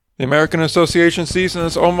The American Association season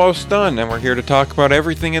is almost done, and we're here to talk about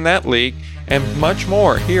everything in that league and much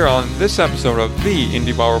more here on this episode of the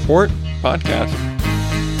Indie Ball Report podcast.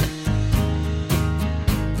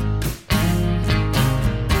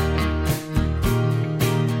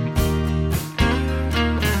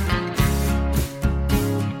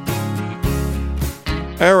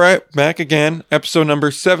 Alright, back again, episode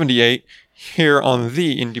number 78. Here on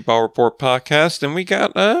the Indie Ball Report podcast, and we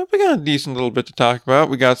got a decent little bit to talk about.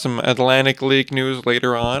 We got some Atlantic League news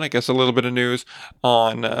later on. I guess a little bit of news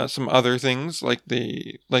on some other things like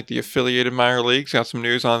the affiliated minor leagues. Got some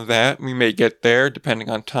news on that. We may get there depending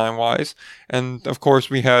on time wise. And of course,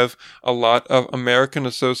 we have a lot of American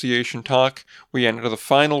Association talk. We enter the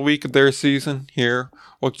final week of their season here.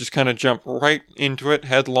 We'll just kind of jump right into it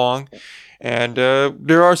headlong. And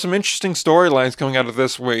there are some interesting storylines coming out of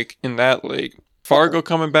this week in that league. Fargo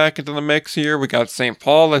coming back into the mix here. We got St.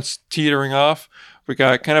 Paul that's teetering off. We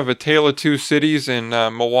got kind of a tale of two cities in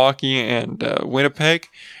Milwaukee and Winnipeg.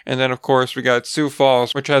 And then, of course, we got Sioux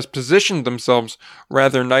Falls, which has positioned themselves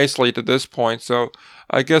rather nicely to this point. So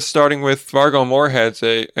I guess starting with Fargo Moorhead's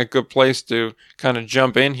a good place to kind of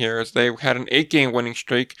jump in here, as they had an 8-game winning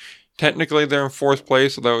streak. Technically, they're in fourth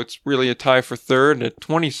place, although it's really a tie for third at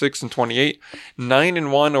 26-28,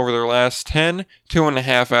 9-1 over their last 10,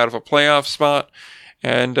 2.5 out of a playoff spot,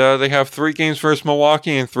 and they have 3 games versus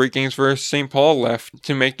Milwaukee and 3 games versus St. Paul left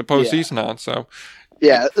to make the postseason on. So,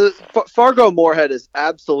 yeah, Fargo Moorhead is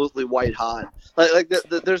absolutely white hot.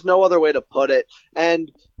 There's no other way to put it,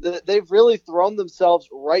 and they've really thrown themselves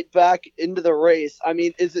right back into the race. I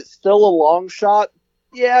mean, is it still a long shot?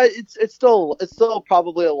 Yeah, it's still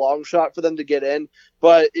probably a long shot for them to get in,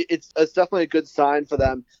 but it's definitely a good sign for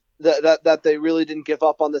them that they really didn't give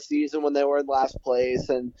up on the season when they were in last place,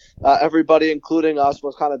 and everybody, including us,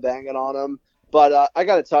 was kind of banging on them. But I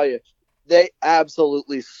got to tell you, they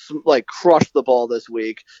absolutely crushed the ball this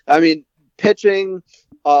week. I mean, pitching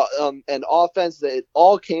and offense, it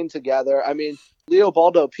all came together. I mean,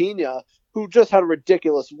 Leobaldo Pena, who just had a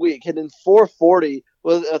ridiculous week, hitting .440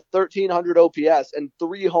 with a 1,300 OPS and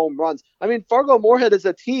 3 home runs. I mean, Fargo Moorhead as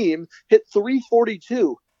a team hit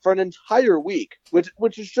 .342 for an entire week,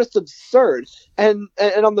 which is just absurd. And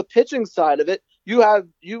on the pitching side of it, you have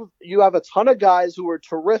a ton of guys who are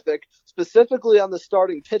terrific, specifically on the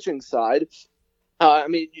starting pitching side. I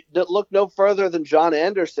mean, look no further than John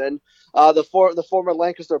Anderson, the former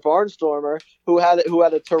Lancaster Barnstormer, who had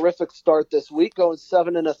a terrific start this week, going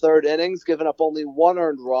 7 1/3 innings, giving up only 1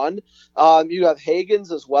 earned run. You have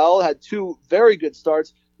Hagens as well, had 2 very good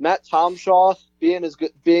starts. Matt Tomshaw being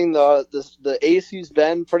the ace he's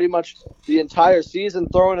been pretty much the entire season,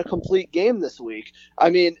 throwing a complete game this week.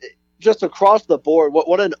 I mean, just across the board,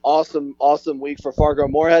 what an awesome week for Fargo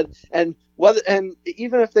Moorhead. And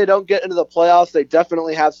even if they don't get into the playoffs, they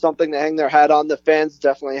definitely have something to hang their hat on. The fans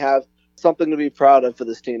definitely have something to be proud of for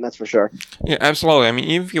this team, that's for sure. Yeah, absolutely. I mean,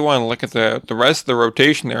 even if you want to look at the rest of the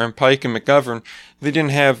rotation there, and Pike and McGovern, they didn't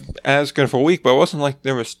have as good of a week, but it wasn't like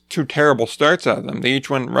there was 2 terrible starts out of them. They each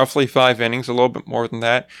went roughly 5 innings, a little bit more than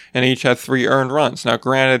that, and each had 3 earned runs. Now,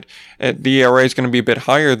 granted, the ERA is going to be a bit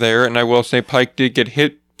higher there, and I will say Pike did get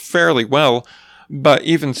hit fairly well, but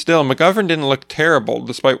even still, McGovern didn't look terrible,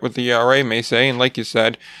 despite what the ERA may say, and like you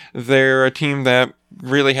said, they're a team that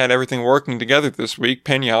really had everything working together this week.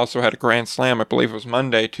 Pena also had a grand slam, I believe it was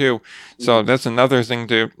Monday too, so that's another thing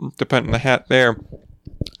to put in the hat there.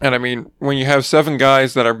 And I mean, when you have 7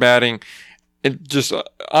 guys that are batting, it just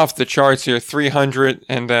off the charts here, 300,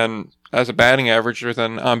 and then as a batting average with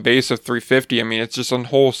an on base of 350, I mean, it's just a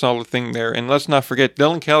whole solid thing there. And let's not forget,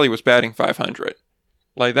 Dylan Kelly was batting 500.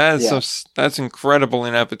 Like, that is that's incredible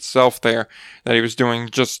in and of itself there, that he was doing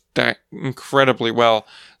just that incredibly well.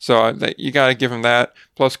 So you got to give him that.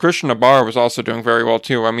 Plus, Christian Nabar was also doing very well,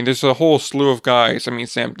 too. I mean, there's a whole slew of guys. I mean,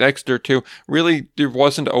 Sam Dexter, too. Really, there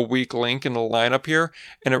wasn't a weak link in the lineup here.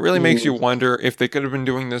 And it really makes you wonder, if they could have been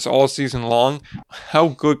doing this all season long, how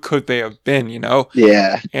good could they have been, you know?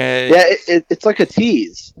 Yeah. It's like a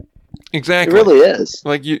tease. Exactly. It really is.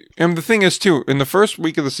 And the thing is, too, in the first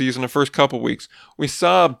week of the season, the first couple weeks, we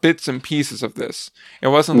saw bits and pieces of this. It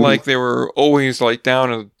wasn't like they were always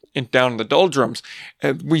down in the doldrums.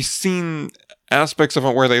 We've seen aspects of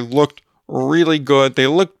it where they looked really good. They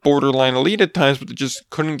looked borderline elite at times, but they just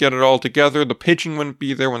couldn't get it all together. The pitching wouldn't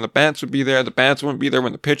be there when the bats would be there. The bats wouldn't be there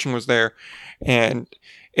when the pitching was there. And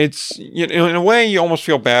it's, in a way, you almost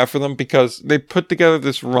feel bad for them, because they put together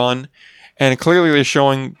this run. And clearly they're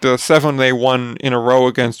showing the 7 they won in a row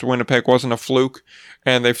against Winnipeg wasn't a fluke.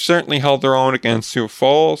 And they've certainly held their own against Sioux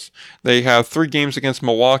Falls. They have 3 games against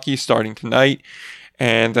Milwaukee starting tonight.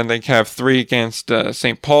 And then they have 3 against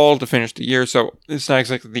St. Paul to finish the year. So it's not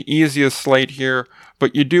exactly the easiest slate here.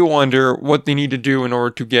 But you do wonder what they need to do in order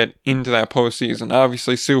to get into that postseason.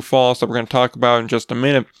 Obviously, Sioux Falls, that we're going to talk about in just a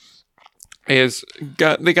minute,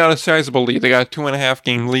 they got a sizable lead. They got a 2.5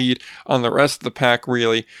 game lead on the rest of the pack,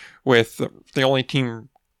 really, with the only team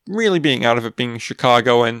really being out of it being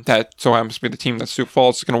Chicago, and that so happens to be the team that Sioux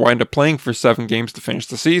Falls is going to wind up playing for 7 games to finish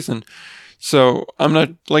the season. So I'm not,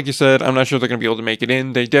 like you said, I'm not sure they're going to be able to make it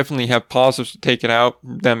in. They definitely have positives to take it out,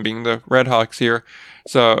 them being the Redhawks here.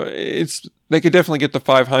 So they could definitely get to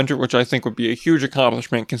 500, which I think would be a huge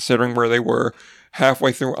accomplishment considering where they were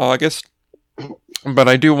halfway through August. But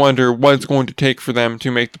I do wonder what it's going to take for them to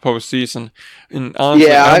make the postseason. And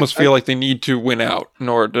honestly, I almost feel like they need to win out in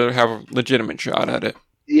order to have a legitimate shot at it.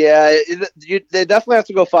 Yeah, they definitely have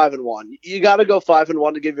to go 5-1. You got to go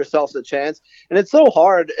 5-1 to give yourselves a chance, and it's so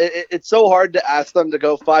hard. It's so hard to ask them to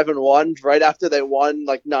go 5-1 right after they won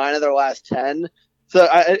like 9 of their last 10. So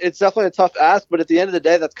it's definitely a tough ask. But at the end of the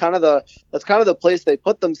day, that's kind of the place they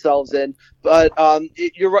put themselves in. But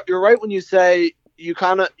you're right when you say you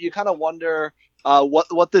kind of wonder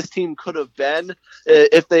what this team could have been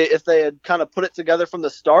if they had kind of put it together from the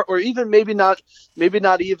start, or even maybe not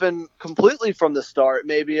even completely from the start.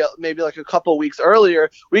 Maybe like a couple weeks earlier,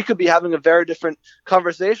 we could be having a very different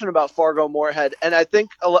conversation about Fargo Moorhead. And I think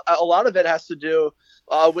a lot of it has to do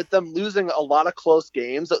with them losing a lot of close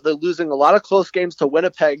games. They're losing a lot of close games to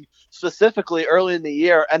Winnipeg specifically early in the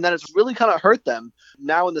year, and then it's really kind of hurt them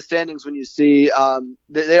now in the standings. When you see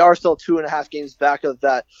they are still 2.5 games back of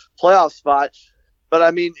that playoff spot. But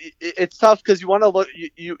I mean, it's tough because you want to look,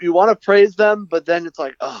 you want to praise them, but then it's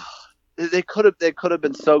like, oh, they could have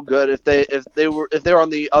been so good if they were on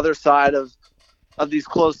the other side of these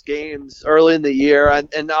close games early in the year,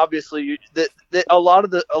 and obviously a lot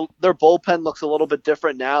of their bullpen looks a little bit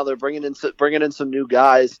different now. They're bringing in some new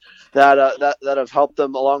guys that have helped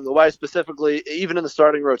them along the way. Specifically, even in the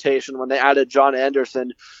starting rotation, when they added John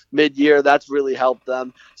Anderson mid-year, that's really helped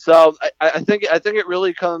them. So I think it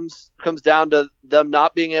really comes down to them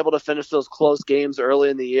not being able to finish those close games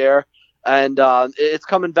early in the year, and it's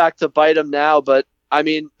coming back to bite them now. But I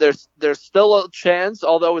mean, there's still a chance,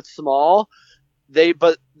 although it's small.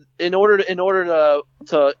 But in order to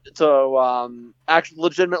actually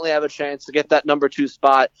legitimately have a chance to get that number 2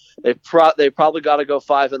 spot, they probably got to go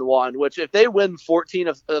 5-1. Which, if they win 14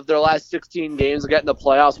 of their last 16 games and get in the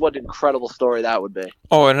playoffs, what an incredible story that would be.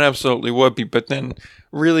 Oh, it absolutely would be. But then,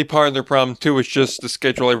 really, part of their problem too is just the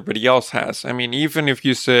schedule everybody else has. I mean, even if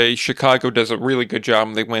you say Chicago does a really good job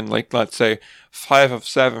and they win, like, let's say 5 of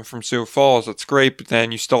 7 from Sioux Falls, that's great. But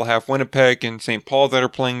then you still have Winnipeg and St. Paul that are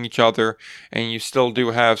playing each other, and you still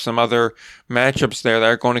do have some other matchups there that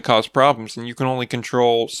are going to cause problems, and you can only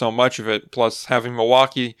control so much of it. Plus, having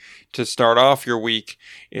Milwaukee to start off your week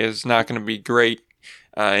is not going to be great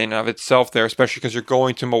in of itself there, especially because you're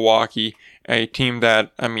going to Milwaukee, a team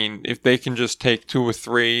that, I mean, if they can just take 2 or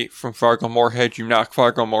 3 from Fargo Moorhead, you knock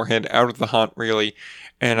Fargo Moorhead out of the hunt, really.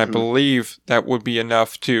 And I believe that would be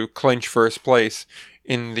enough to clinch first place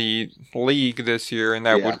in the league this year, and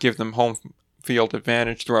that would give them home field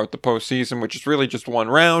advantage throughout the postseason, which is really just 1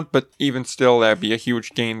 round, but even still, that'd be a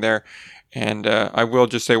huge gain there. And I will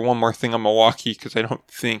just say one more thing on Milwaukee, because I don't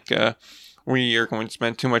think we are going to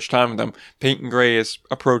spend too much time with them. Peyton Gray is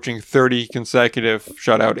approaching 30 consecutive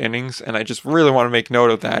shutout innings, and I just really want to make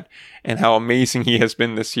note of that and how amazing he has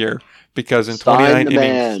been this year, because in 29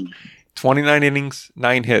 innings,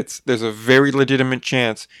 9 hits, there's a very legitimate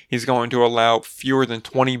chance he's going to allow fewer than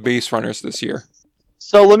 20 base runners this year.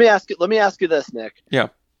 So let me ask you this, Nick. Yeah.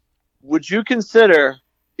 Would you consider,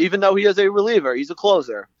 even though he is a reliever, he's a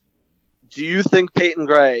closer, do you think Peyton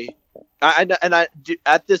Gray,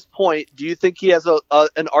 at this point, do you think he has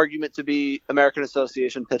an argument to be American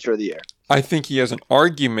Association Pitcher of the Year? I think he has an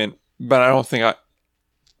argument, but I don't think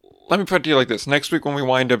let me put it to you like this. Next week when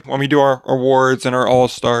we do our awards and our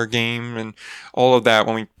All-Star game and all of that,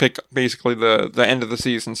 when we pick basically the end of the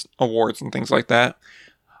season's awards and things like that,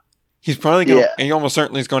 he's probably going to, he almost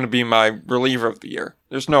certainly is going to be my reliever of the year.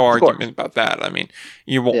 There's no argument about that. I mean,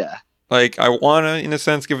 you won't. Yeah. Like, I want to, in a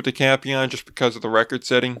sense, give it to Campion just because of the record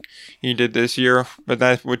setting he did this year, but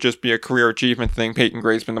that would just be a career achievement thing. Peyton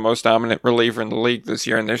Gray's been the most dominant reliever in the league this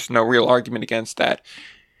year, and there's no real argument against that.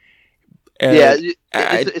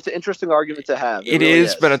 It's an interesting argument to have. It really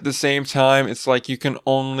is, but at the same time, it's like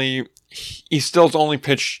he still's only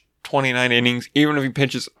pitched 29 innings. Even if he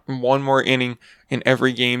pitches one more inning in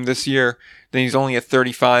every game this year, then he's only at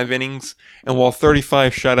 35 innings. And while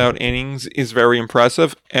 35 shutout innings is very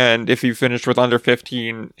impressive, and if he finished with under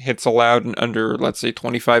 15 hits allowed and under, let's say,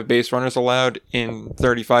 25 base runners allowed in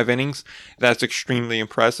 35 innings, that's extremely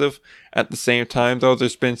impressive. At the same time, though,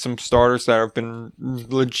 there's been some starters that have been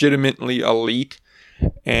legitimately elite,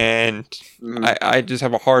 and I just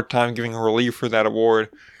have a hard time giving a reliever that award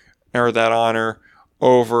or that honor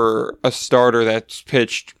over a starter that's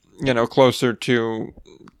pitched, closer to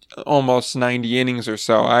almost 90 innings or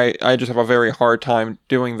so. I just have a very hard time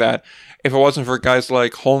doing that. If it wasn't for guys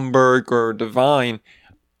like Holmberg or Devine,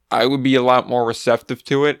 I would be a lot more receptive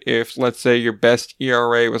to it. If, let's say, your best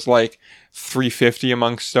ERA was like 350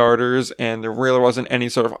 among starters and there really wasn't any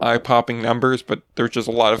sort of eye-popping numbers, but there's just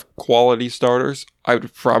a lot of quality starters, I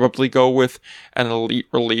would probably go with an elite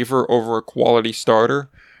reliever over a quality starter.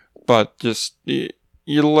 But just,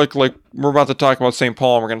 you look like we're about to talk about St.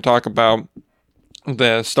 Paul, and we're going to talk about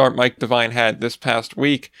the start Mike Devine had this past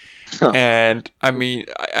week. And I mean,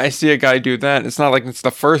 I see a guy do that. It's not like it's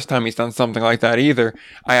the first time he's done something like that either.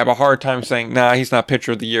 I have a hard time saying, nah, he's not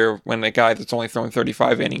pitcher of the year when the guy that's only thrown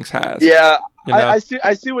 35 innings has. Yeah, I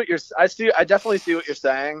definitely see what you're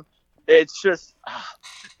saying. It's just,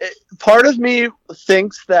 part of me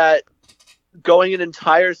thinks that going an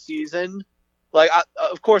entire season,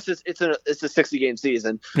 of course, it's a 60-game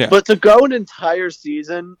season, but to go an entire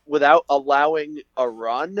season without allowing a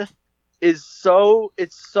run is so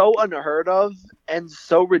unheard of and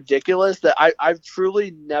so ridiculous that I've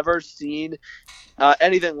truly never seen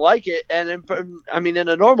anything like it. And in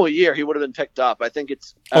a normal year, he would have been picked up. I think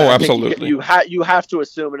it's absolutely. You have to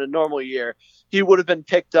assume in a normal year he would have been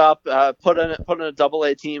picked up, put in a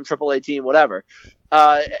AA team, AAA team, whatever.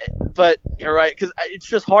 But you're right, because it's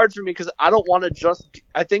just hard for me because I don't want to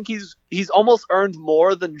I think he's almost earned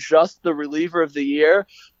more than just the reliever of the year.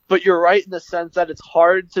 But you're right in the sense that it's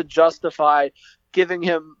hard to justify giving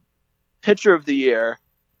him pitcher of the year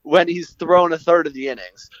when he's thrown a third of the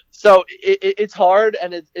innings. So it's hard,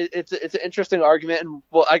 and it's an interesting argument. And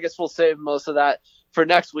I guess we'll save most of that for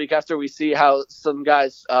next week after we see how some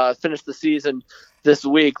guys finish the season this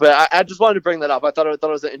week. But I just wanted to bring that up. I thought it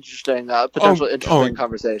was an interesting, interesting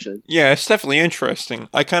conversation. Yeah, it's definitely interesting.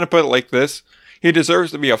 I kind of put it like this. He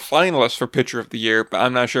deserves to be a finalist for pitcher of the year, but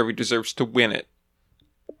I'm not sure if he deserves to win it.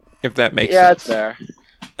 If that makes sense. Yeah,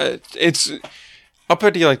 it's fair. I'll put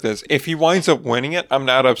it to you like this. If he winds up winning it, I'm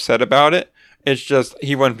not upset about it. It's just,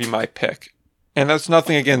 he wouldn't be my pick. And that's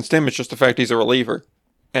nothing against him. It's just the fact he's a reliever.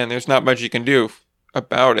 And there's not much you can do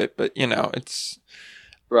about it. But, it's...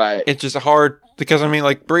 Right. It's just hard, because,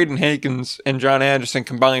 Braden Hankins and John Anderson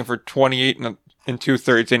combined for 28 and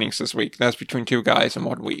 2/3 innings this week. That's between two guys in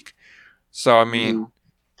 1 week. So, I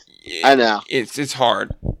know. It's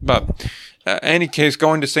hard. But... any case,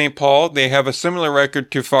 going to St. Paul, they have a similar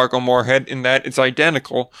record to Fargo-Moorhead in that it's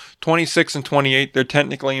identical. 26 and 28, they're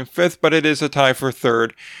technically in fifth, but it is a tie for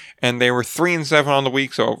third. And they were 3-7 on the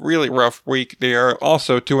week, so a really rough week. They are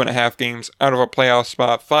also 2.5 games out of a playoff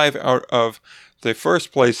spot, 5 out of the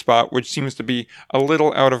first place spot, which seems to be a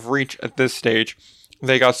little out of reach at this stage.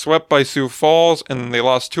 They got swept by Sioux Falls, and they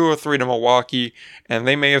lost 2-3 to Milwaukee, and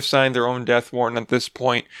they may have signed their own death warrant at this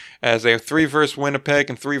point, as they have 3 versus Winnipeg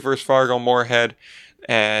and 3 versus Fargo-Moorhead.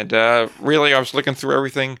 And really, I was looking through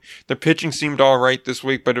everything. The pitching seemed all right this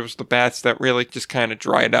week, but it was the bats that really just kind of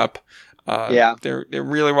dried up. There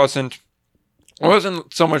really wasn't... It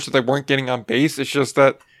wasn't so much that they weren't getting on base, it's just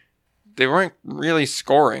that they weren't really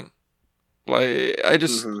scoring. There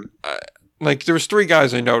was 3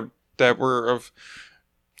 guys I know that were of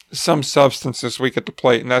some substance this week at the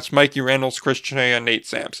plate, and that's Mikey Reynolds, Chris Chenea, and Nate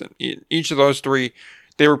Sampson. Each of those 3,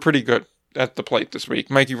 they were pretty good at the plate this week.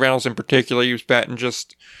 Mikey Reynolds in particular, he was batting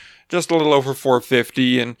just a little over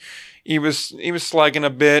 450, and he was slugging a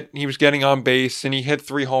bit. He was getting on base, and he hit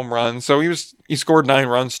 3 home runs. So he scored 9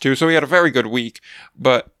 runs too. So he had a very good week.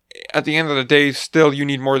 But at the end of the day, still you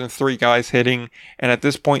need more than 3 guys hitting. And at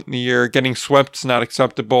this point in the year, getting swept is not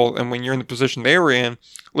acceptable. And when you're in the position they were in,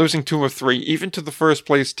 losing 2 of 3, even to the first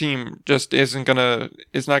place team, just is not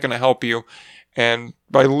gonna help you. And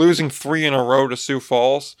by losing 3 in a row to Sioux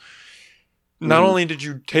Falls, not only did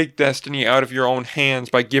you take destiny out of your own hands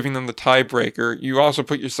by giving them the tiebreaker, you also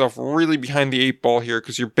put yourself really behind the 8 ball here,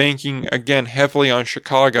 because you're banking again heavily on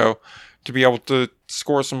Chicago to be able to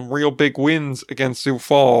score some real big wins against Sioux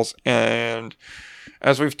Falls. And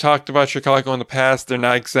as we've talked about Chicago in the past, they're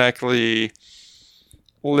not exactly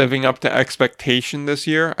living up to expectation this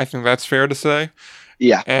year. I think that's fair to say.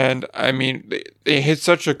 Yeah. And they hit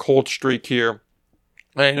such a cold streak here.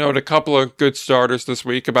 I noted a couple of good starters this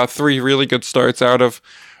week, about 3 really good starts out of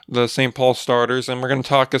the St. Paul starters, and we're going to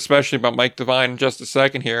talk especially about Mike Devine in just a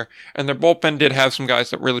second here. And their bullpen did have some guys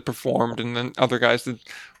that really performed, and then other guys that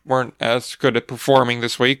weren't as good at performing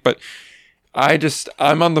this week. But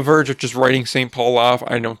I'm on the verge of just writing St. Paul off.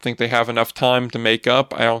 I don't think they have enough time to make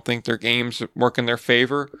up. I don't think their games work in their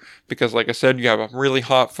favor because, like I said, you have a really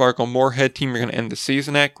hot Fargo-Moorhead team you're going to end the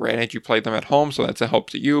season at. Granted, you play them at home, so that's a help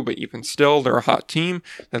to you, but even still, they're a hot team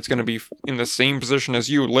that's going to be in the same position as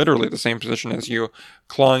you, literally the same position as you,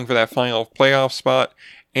 clawing for that final playoff spot.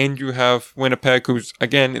 And you have Winnipeg, who's,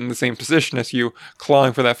 again, in the same position as you,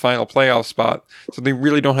 clawing for that final playoff spot. So they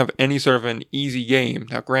really don't have any sort of an easy game.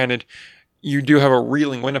 Now, granted, you do have a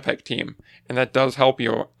reeling Winnipeg team, and that does help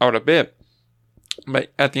you out a bit.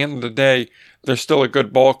 But at the end of the day, they're still a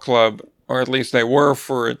good ball club, or at least they were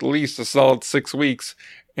for at least a solid 6 weeks,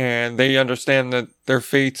 and they understand that their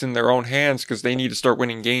fate's in their own hands because they need to start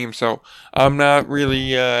winning games. So I'm not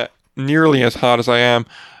really nearly as hot as I am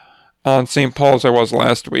on St. Paul as I was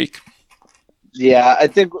last week. Yeah, I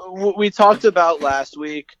think we talked about last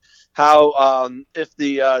week how if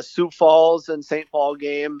the Sioux Falls and St. Paul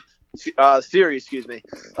game series,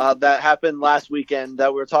 that happened last weekend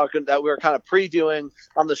that we were kind of previewing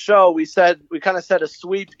on the show. We kind of said a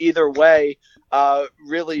sweep either way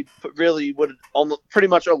really would almost pretty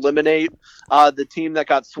much eliminate the team that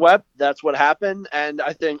got swept. That's what happened, and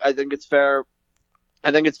I think it's fair.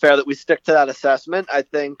 I think it's fair that we stick to that assessment. I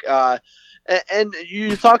think, and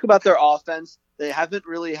you talk about their offense. They haven't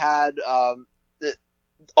really had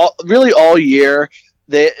all year.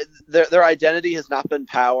 Their identity has not been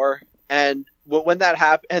power, and when that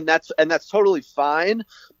happens, and that's totally fine.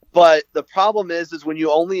 But the problem is when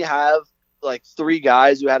you only have like 3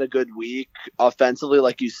 guys who had a good week offensively,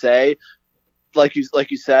 like you said,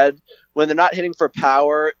 when they're not hitting for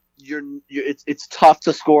power, it's tough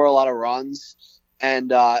to score a lot of runs.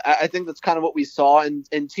 And I think that's kind of what we saw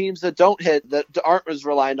in teams that aren't as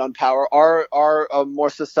reliant on power are more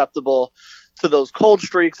susceptible to those cold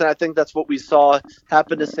streaks, and I think that's what we saw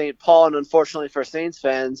happen to St. Paul. And unfortunately for Saints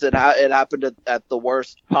fans, it happened at the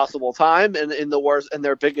worst possible time and in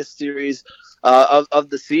their biggest series of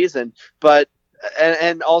the season. But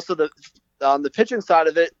and also on the pitching side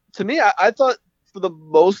of it, to me, I thought for the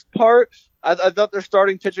most part, I thought their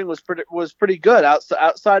starting pitching was pretty good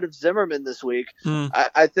outside of Zimmerman this week.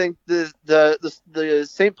 I think the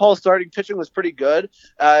St. Paul starting pitching was pretty good,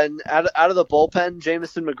 and out of the bullpen,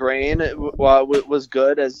 Jamison McGrain was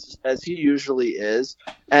good as he usually is,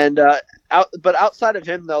 and but outside of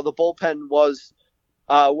him though, the bullpen was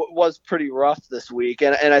pretty rough this week,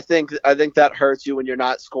 and I think that hurts you when you're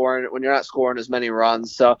not scoring as many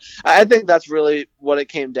runs. So I think that's really what it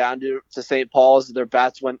came down to St. Paul's. Their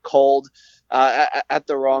bats went cold at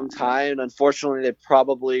the wrong time, and unfortunately, they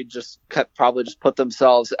probably just put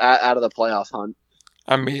themselves out of the playoff hunt.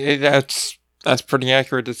 I mean, that's pretty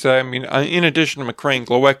accurate to say. I mean, in addition to McCrain,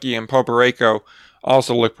 Glowacki, and Popareko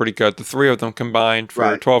also look pretty good. The 3 of them combined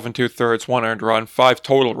for 12 2/3, 1 earned run, 5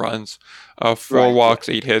 total runs, 4 walks,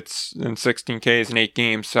 8 hits, and 16 Ks in 8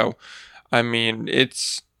 games. So, I mean,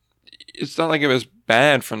 it's not like it was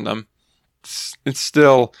bad from them. It's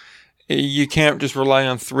still, you can't just rely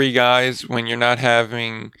on 3 guys when you're not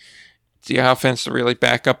having the offense to really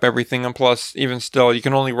back up everything. And plus, even still, you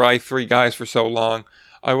can only ride 3 guys for so long.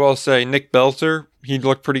 I will say Nick Belzer, he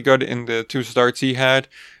looked pretty good in the 2 starts he had.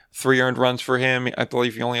 3 earned runs for him. I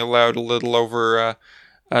believe he only allowed a little over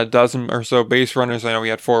a dozen or so base runners. I know he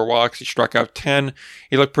had 4 walks. He struck out 10.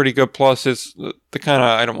 He looked pretty good. Plus the kind of,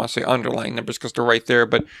 I don't want to say underlying numbers because they're right there,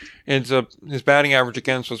 but his batting average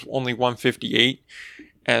against was only 158.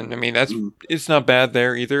 And I mean, it's not bad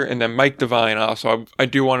there either. And then Mike Devine also, I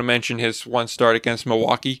do want to mention his 1 start against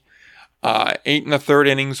Milwaukee. 8 1/3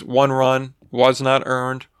 innings, 1 run, was not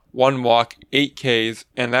earned, 1 walk, 8 Ks,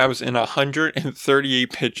 and that was in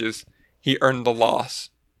 138 pitches. He earned the loss.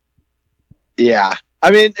 Yeah.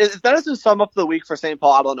 I mean, if that doesn't sum up the week for St.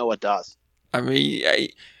 Paul, I don't know what does. I mean,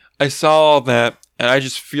 I saw that, and I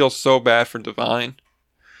just feel so bad for Devine.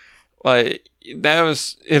 Like, if that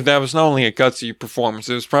was not only a gutsy performance,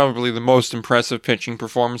 it was probably the most impressive pitching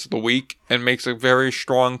performance of the week, and makes a very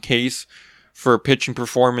strong case for a pitching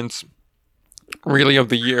performance really of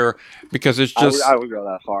the year, because it's just, I would go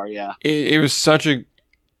that far. Yeah, it was such a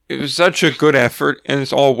good effort, and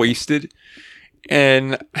it's all wasted.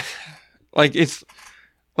 And like, it's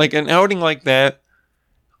like an outing like that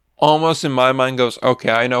almost in my mind goes, okay,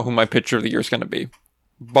 I know who my pitcher of the year is going to be.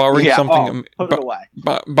 Barring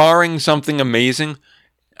something amazing,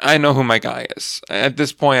 I know who my guy is. At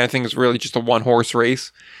this point, I think it's really just a 1-horse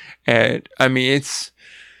race. And I mean,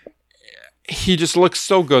 he just looks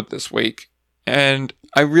so good this week. And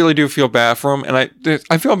I really do feel bad for him, and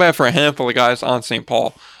I feel bad for a handful of guys on St.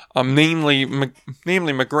 Paul. Namely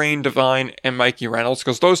McGrain, Devine, and Mikey Reynolds,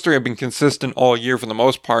 because those three have been consistent all year for the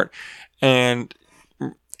most part. And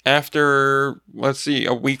after, let's see,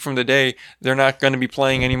 a week from today, they're not going to be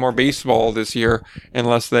playing any more baseball this year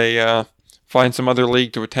unless they find some other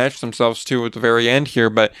league to attach themselves to at the very end here.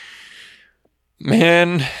 But,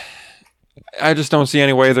 man, I just don't see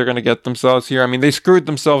any way they're going to get themselves here. I mean, they screwed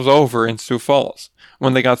themselves over in Sioux Falls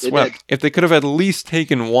when they got swept. If they could have at least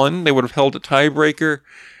taken one, they would have held a tiebreaker.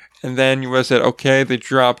 And then you would have said, okay, they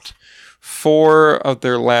dropped 4 of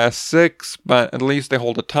their last 6, but at least they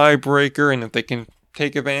hold a tiebreaker. And if they can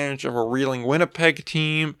take advantage of a reeling Winnipeg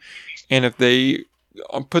team, and if they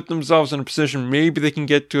put themselves in a position, maybe they can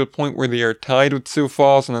get to a point where they are tied with Sioux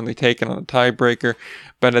Falls, and then they take it on a tiebreaker.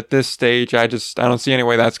 But at this stage, I don't see any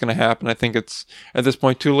way that's going to happen. I think it's, at this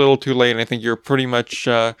point, too little too late. And I think you're pretty much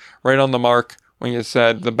right on the mark when you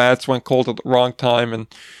said the bats went cold at the wrong time, and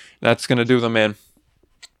that's going to do them in.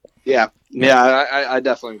 Yeah, I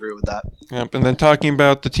definitely agree with that. Yep. And then talking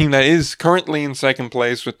about the team that is currently in second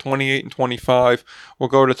place with 28 and 25, we'll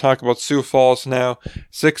go to talk about Sioux Falls now.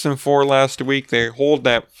 6-4 last week. They hold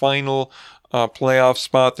that final playoff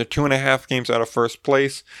spot. They're 2.5 games out of first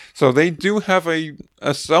place. So they do have a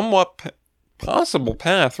somewhat possible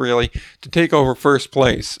path, really, to take over first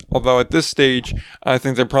place. Although at this stage, I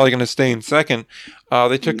think they're probably going to stay in second.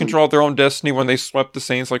 They took control of their own destiny when they swept the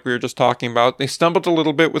Saints, like we were just talking about. They stumbled a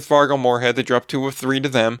little bit with Fargo-Moorhead. They dropped 2 of 3 to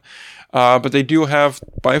them. But they do have,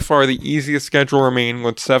 by far, the easiest schedule remaining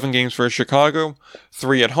with 7 games for Chicago,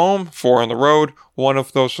 3 at home, 4 on the road. One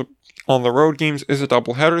of those on the road games is a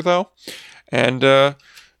doubleheader, though. And,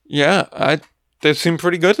 they seem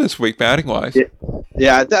pretty good this week, batting-wise.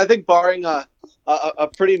 Yeah, I think barring a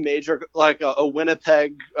pretty major, like a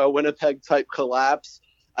Winnipeg type collapse,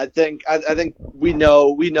 I think we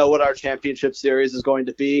know what our championship series is going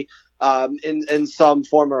to be in some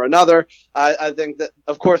form or another. I think that,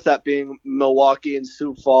 of course, that being Milwaukee and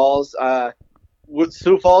Sioux Falls.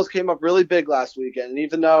 Sioux Falls came up really big last weekend, and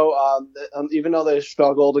even though they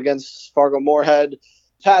struggled against Fargo-Moorhead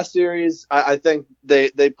past series, I think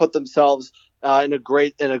they put themselves in a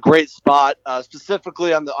great spot,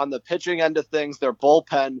 specifically on the pitching end of things. Their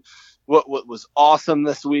bullpen what was awesome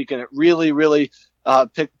this week, and it really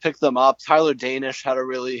picked them up. Tyler Danish had a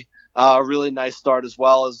really nice start, as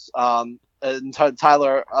well as and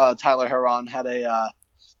Tyler Heron had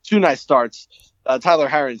 2 nice starts. Tyler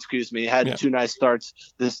Heron, had 2 nice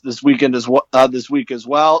starts this weekend as well. This week as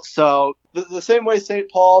well. So the same way St.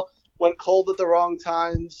 Paul went cold at the wrong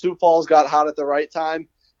time, Sioux Falls got hot at the right time.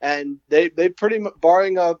 And they pretty much,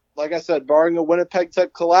 barring a Winnipeg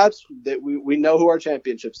type collapse, that we know who our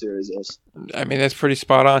championship series is. I mean, that's pretty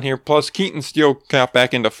spot on here. Plus, Keaton Steele got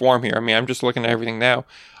back into form here. I mean, I'm just looking at everything now.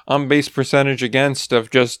 On base percentage against of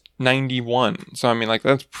just 91. So I mean, like,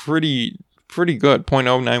 that's pretty good.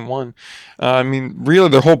 .091. I mean, really,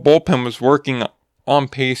 their whole bullpen was working on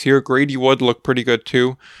pace here. Grady Wood looked pretty good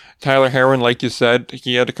too. Tyler Heron, like you said,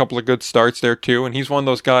 he had a couple of good starts there too, and he's one of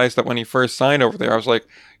those guys that when he first signed over there, I was like,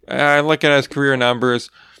 I look at his career numbers.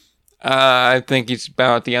 I think he's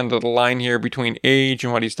about at the end of the line here between age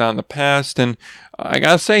and what he's done in the past. And I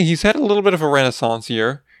gotta say, he's had a little bit of a renaissance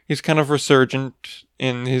year. He's kind of resurgent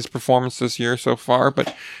in his performance this year so far.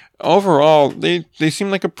 But overall, they seem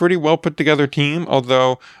like a pretty well put together team.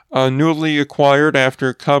 Although newly acquired after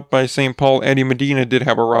a cut by St. Paul, Eddie Medina did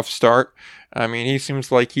have a rough start. I mean, he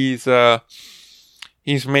seems like he's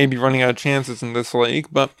maybe running out of chances in this league,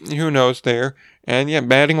 but who knows there. And yeah,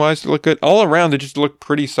 batting-wise, they look good. All around, they just look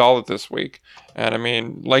pretty solid this week. And I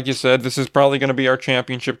mean, like you said, this is probably going to be our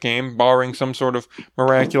championship game, barring some sort of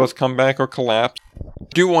miraculous comeback or collapse. I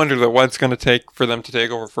do wonder though what it's going to take for them to take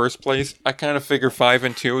over first place. I kind of figure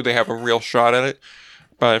 5-2, they have a real shot at it.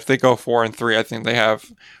 But if they go 4-3, I think they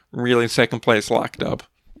have really second place locked up.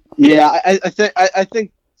 Yeah, I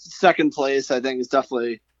think second place, I think, is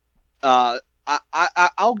definitely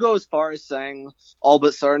I'll go as far as saying all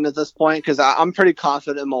but certain at this point, because I'm pretty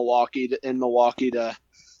confident in Milwaukee to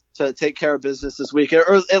take care of business this week,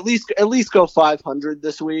 or at least go 500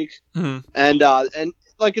 this week. Mm-hmm. And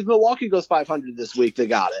like if Milwaukee goes 500 this week, they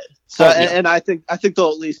got it. So and I think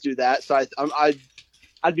they'll at least do that. So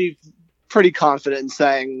I'd be pretty confident in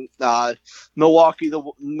saying Milwaukee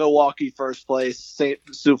first place,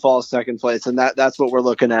 Sioux Falls second place, and that's what we're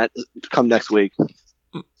looking at come next week.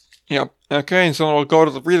 Yep. Okay, and so we'll go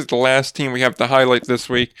to the last team we have to highlight this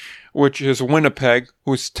week, which is Winnipeg,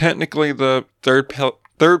 who's technically the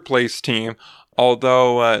third place team,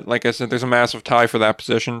 although, like I said, there's a massive tie for that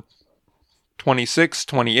position. 26,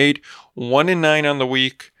 28, 1-9 on the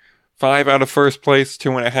week, 5 out of first place,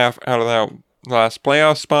 2.5 out of that last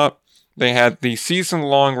playoff spot. They had the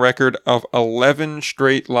season-long record of 11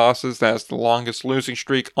 straight losses. That's the longest losing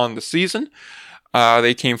streak on the season.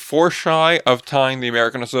 They came 4 shy of tying the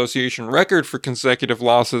American Association record for consecutive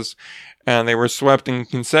losses, and they were swept in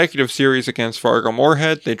consecutive series against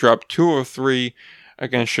Fargo-Moorhead. They dropped 2 of 3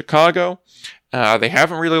 against Chicago. They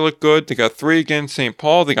haven't really looked good. They got 3 against St.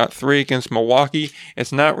 Paul. They got 3 against Milwaukee.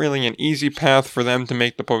 It's not really an easy path for them to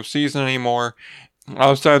make the postseason anymore.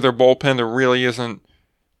 Outside of their bullpen, there really isn't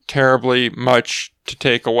terribly much to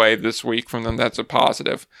take away this week from them. That's a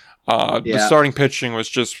positive. The starting pitching was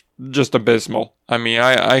just abysmal. I mean,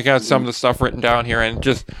 I got some of the stuff written down here, and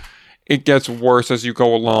it gets worse as you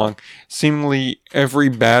go along. Seemingly every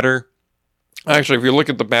batter, actually, if you look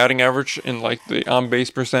at the batting average and like the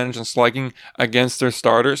on-base percentage and slugging against their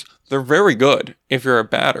starters, they're very good if you're a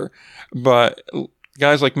batter. But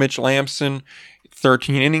guys like Mitch Lampson,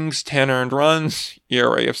 13 innings, 10 earned runs,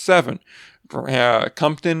 ERA of 7.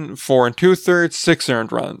 Compton, 4 2/3, 6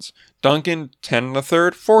 earned runs. Duncan, 10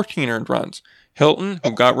 1/3, 14 earned runs. Hilton,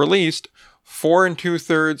 who got released, 4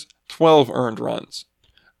 2/3, 12 earned runs.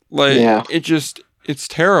 It's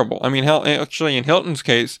terrible. I mean, actually, in Hilton's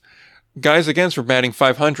case, guys against were batting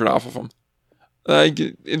 500 off of him.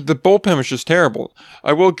 The bullpen was just terrible.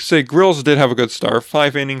 I will say Grills did have a good start,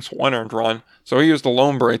 5 innings, 1 earned run, so he was the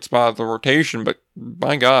lone bright spot of the rotation. But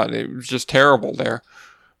my God, it was just terrible there.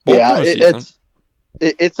 It's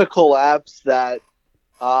a collapse that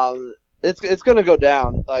it's going to go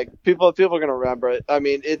down. Like people are going to remember it. I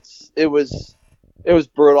mean, it was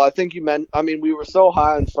brutal. I think you meant. I mean, we were so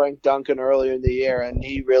high on Frank Duncan earlier in the year, and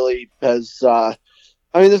he really has. I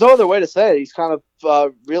mean, there's no other way to say it. He's kind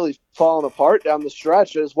of really fallen apart down the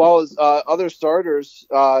stretch, as well as other starters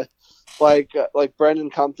like Brendan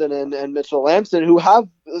Compton and Mitchell Lampson, who have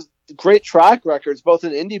great track records both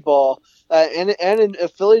in indie ball and in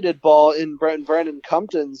affiliated ball in Brendan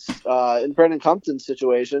Compton's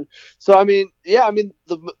situation. So I mean,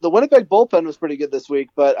 the Winnipeg bullpen was pretty good this week,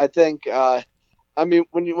 but I think I mean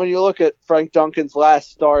when you look at Frank Duncan's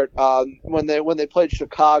last start when they played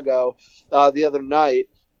Chicago the other night.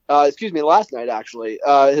 Last night actually.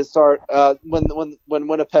 His start when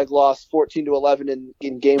Winnipeg lost 14-11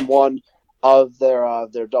 in Game 1 of their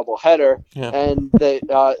doubleheader, and they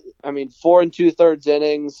 4 2/3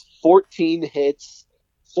 innings, 14 hits,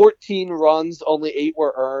 14 runs, only 8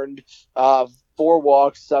 were earned, 4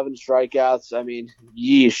 walks, 7 strikeouts. I mean,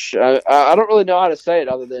 yeesh. I don't really know how to say it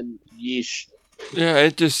other than yeesh. Yeah,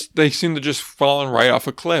 they seem to just fallen right off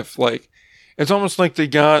a cliff. Like it's almost like they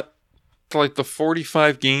got to like the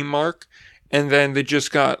 45 game mark, and then they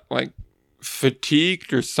just got like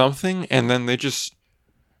fatigued or something, and then they just.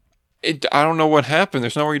 I don't know what happened.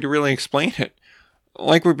 There's no way to really explain it.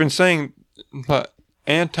 Like we've been saying, but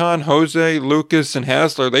Anton, Jose, Lucas, and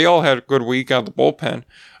Hasler, they all had a good week out of the bullpen.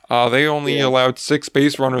 They only allowed 6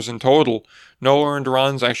 base runners in total. No earned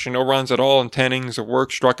runs, actually no runs at all in 10 innings of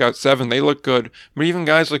work, struck out 7. They look good. But even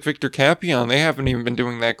guys like Victor Capion, they haven't even been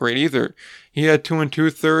doing that great either. He had 2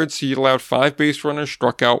 2/3. He allowed 5 base runners,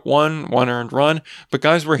 struck out 1 earned run. But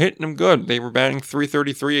guys were hitting him good. They were batting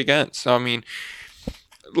 .333 against. So, I mean,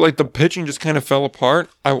 like the pitching just kind of fell apart.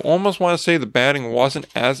 I almost want to say the batting wasn't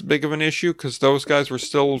as big of an issue because those guys were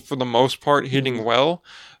still, for the most part, hitting well.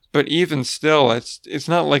 But even still, it's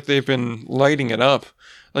not like they've been lighting it up.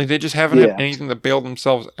 Like they just haven't had anything to bail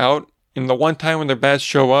themselves out. And the one time when their bats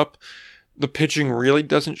show up, the pitching really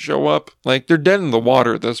doesn't show up. Like they're dead in the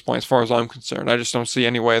water at this point, as far as I'm concerned. I just don't see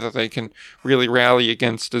any way that they can really rally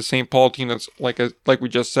against the St. Paul team that's like we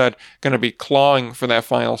just said, going to be clawing for that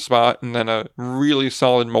final spot, and then a really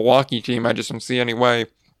solid Milwaukee team. I just don't see any way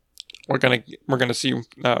we're gonna see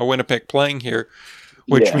Winnipeg playing here.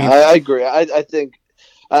 Which means I agree. I think,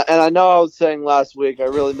 and I know I was saying last week, I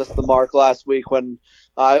really missed the mark last week when.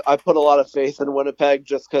 I put a lot of faith in Winnipeg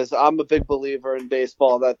just because I'm a big believer in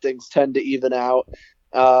baseball that things tend to even out.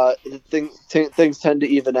 Things tend to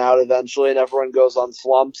even out eventually, and everyone goes on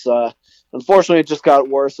slumps. Unfortunately, it just got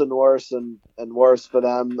worse and worse and worse for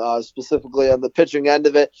them, specifically on the pitching end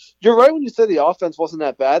of it. You're right when you say the offense wasn't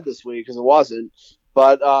that bad this week, because it wasn't.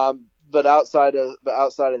 But outside of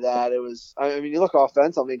that, it was. I mean, you look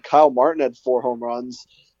offense. I mean, Kyle Martin had 4 home runs.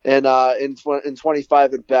 And in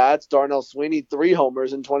 25 at bats, Darnell Sweeney 3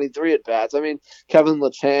 homers in 23 at bats. I mean, Kevin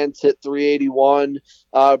LaChance hit 381.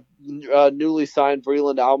 Newly signed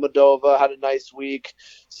Breland Almadova had a nice week.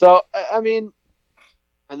 So I mean,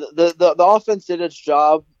 the offense did its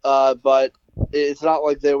job, but it's not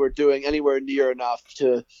like they were doing anywhere near enough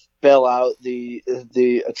to bail out the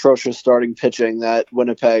atrocious starting pitching that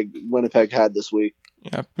Winnipeg had this week.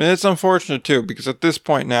 Yeah, it's unfortunate too because at this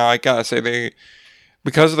point now, I gotta say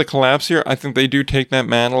because of the collapse here, I think they do take that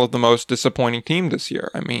mantle of the most disappointing team this year.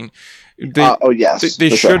 I mean, yes,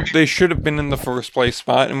 they should have been in the first place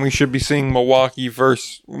spot, and we should be seeing Milwaukee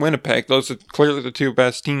versus Winnipeg. Those are clearly the two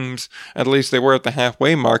best teams. At least they were at the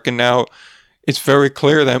halfway mark, and now it's very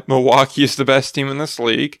clear that Milwaukee is the best team in this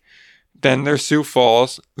league. Then there's Sioux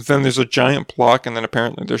Falls, then there's a giant block, and then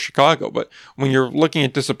apparently there's Chicago. But when you're looking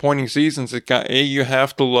at disappointing seasons, you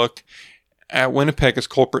have to look at Winnipeg as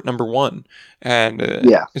culprit number one. And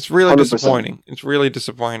it's really 100%. Disappointing. It's really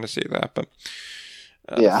disappointing to see that. But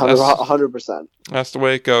 100%. That's the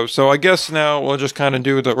way it goes. So I guess now we'll just kind of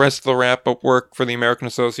do the rest of the wrap-up work for the American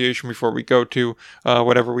Association before we go to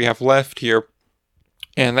whatever we have left here.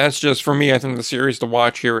 And that's just, for me, I think the series to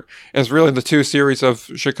watch here is really the two series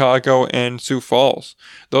of Chicago and Sioux Falls.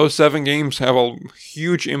 Those 7 games have a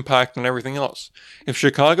huge impact on everything else. If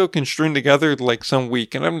Chicago can string together like some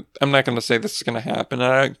week, and I'm not going to say this is going to happen,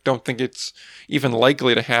 and I don't think it's even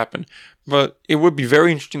likely to happen, but it would be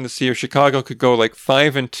very interesting to see if Chicago could go like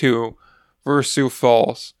 5-2 versus Sioux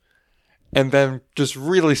Falls, and then just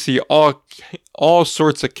really see all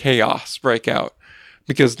sorts of chaos break out.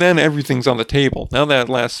 Because then everything's on the table. Now that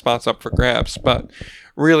last spot's up for grabs. But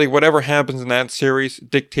really, whatever happens in that series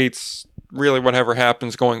dictates really whatever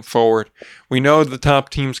happens going forward. We know the top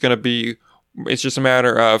team's going to be... It's just a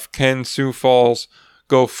matter of can Sioux Falls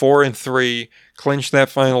go 4-3, clinch that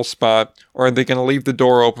final spot, or are they going to leave the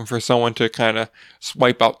door open for someone to kind of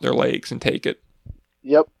swipe out their legs and take it?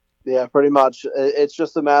 Yep. Yeah, pretty much. It's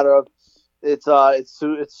just a matter of it's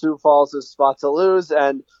Sioux Falls' spot to lose,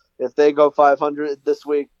 and if they go 500 this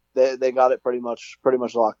week, they got it pretty much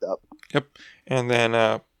locked up. Yep. And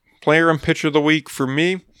then player and pitcher of the week for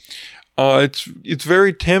me, it's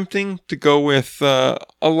very tempting to go with a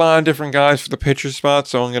lot of different guys for the pitcher spot,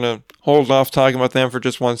 so I'm going to hold off talking about them for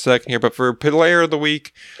just 1 second here. But for player of the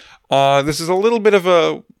week, this is a little bit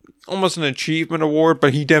of almost an achievement award,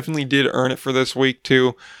 but he definitely did earn it for this week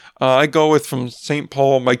too. I go with from St.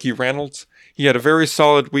 Paul, Mikey Reynolds. He had a very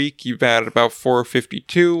solid week. He batted about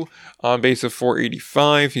 .452, on base of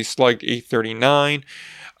 .485. He slugged .839.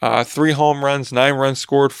 3 home runs, 9 runs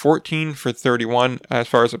scored, 14 for 31 as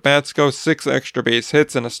far as the bats go, 6 extra base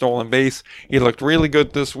hits and a stolen base. He looked really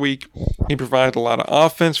good this week. He provided a lot of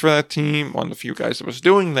offense for that team, one of the few guys that was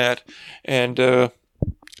doing that. And,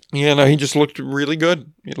 he just looked really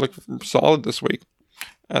good. He looked solid this week.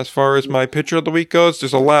 As far as my pitcher of the week goes,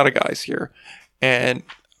 there's a lot of guys here. And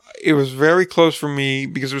it was very close for me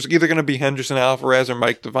because it was either going to be Henderson Alvarez or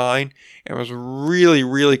Mike Devine. It was really,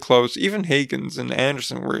 really close. Even Higgins and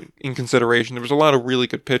Anderson were in consideration. There was a lot of really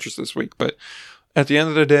good pitchers this week. But at the end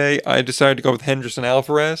of the day, I decided to go with Henderson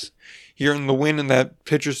Alvarez. Here in the win in that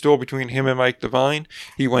pitcher's duel between him and Mike Devine,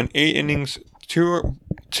 he went 8 innings, 2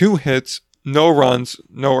 hits, no runs,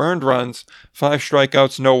 no earned runs, 5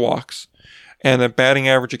 strikeouts, no walks, and a batting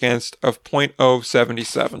average against of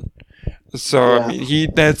 .077. So, yeah. I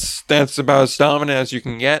mean, that's about as dominant as you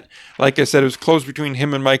can get. Like I said, it was close between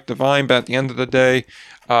him and Mike Devine, but at the end of the day,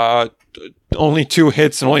 only 2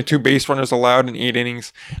 hits and only 2 base runners allowed in 8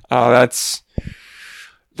 innings. That's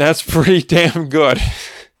pretty damn good.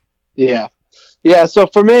 Yeah. Yeah, so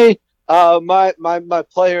for me, my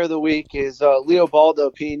player of the week is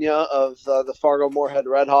Leobaldo Pena of the Fargo-Moorhead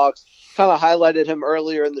Redhawks. Kind of highlighted him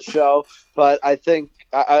earlier in the show, but I think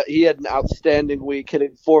he had an outstanding week,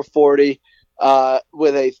 hitting .440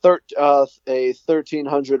 with a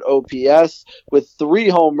 1,300 OPS with 3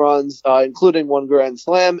 home runs, including 1 grand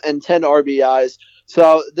slam and 10 RBIs.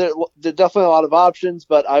 So there definitely a lot of options,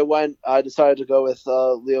 but I decided to go with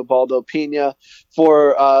Leobaldo Pena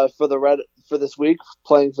for this week,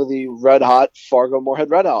 playing for the red hot Fargo-Moorhead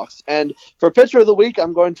Redhawks. And for pitcher of the week,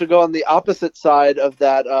 I'm going to go on the opposite side of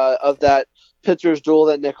that pitcher's duel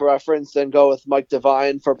that Nick referenced and go with Mike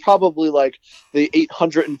Devine for probably like the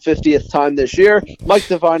 850th time this year. Mike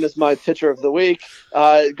Devine is my pitcher of the week.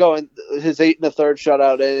 Going his 8 1/3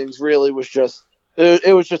 shutout innings really was just.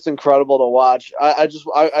 It was just incredible to watch. I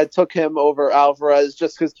took him over Alvarez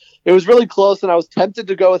just because it was really close, and I was tempted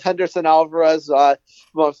to go with Henderson Alvarez, my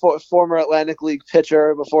former Atlantic League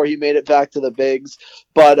pitcher, before he made it back to the bigs.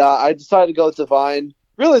 But I decided to go with Devine.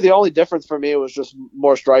 Really, the only difference for me was just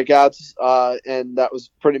more strikeouts, and that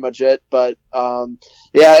was pretty much it. But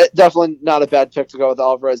definitely not a bad pick to go with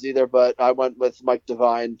Alvarez either. But I went with Mike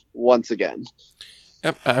Devine once again.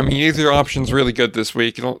 Yep. I mean, either option's really good this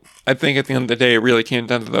week. I think at the end of the day, it really came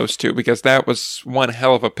down to those two because that was one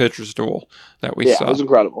hell of a pitcher's duel that we saw. Yeah, it was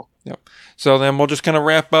incredible. Yep. So then we'll just kind of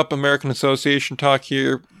wrap up American Association talk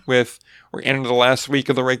here with we're into the last week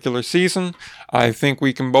of the regular season. I think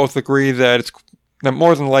we can both agree that that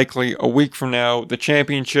more than likely a week from now, the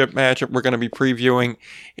championship matchup we're going to be previewing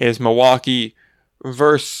is Milwaukee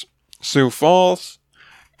versus Sioux Falls,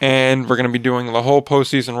 and we're going to be doing the whole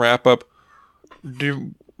postseason wrap-up.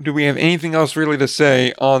 Do we have anything else really to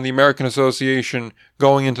say on the American Association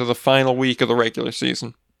going into the final week of the regular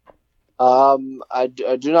season? I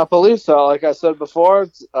do not believe so. Like I said before,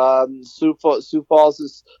 Sioux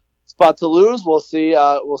Falls' spot to lose. We'll see.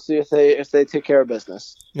 We'll see if they take care of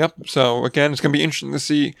business. Yep. So again, it's going to be interesting to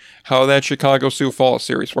see how that Chicago Sioux Falls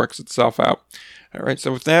series works itself out. All right.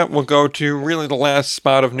 So with that, we'll go to really the last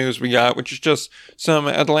spot of news we got, which is just some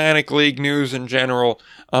Atlantic League news in general,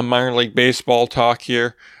 minor league baseball talk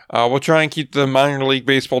here. We'll try and keep the minor league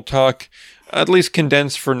baseball talk at least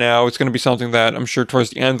condensed for now. It's going to be something that I'm sure towards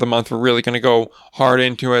the end of the month we're really going to go hard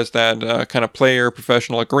into as that kind of player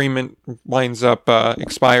professional agreement winds up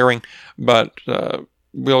expiring. But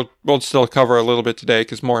we'll still cover a little bit today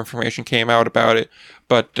because more information came out about it.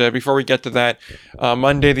 But before we get to that,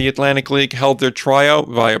 Monday the Atlantic League held their tryout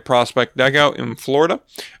via Prospect Dugout in Florida.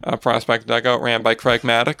 Prospect Dugout ran by Craig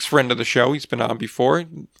Maddox, friend of the show. He's been on before.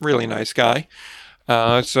 Really nice guy.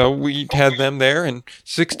 So we had them there, and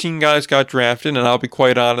 16 guys got drafted, and I'll be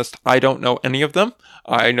quite honest, I don't know any of them.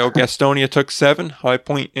 I know Gastonia took 7, High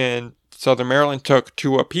Point and Southern Maryland took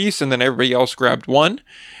 2 apiece, and then everybody else grabbed 1.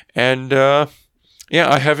 And, I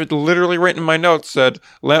have it literally written in my notes, said,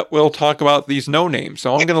 let Will talk about these no-names.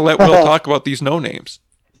 So I'm going to let Will talk about these no-names.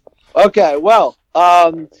 Okay, well,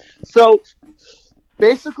 so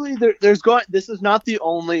basically this is not the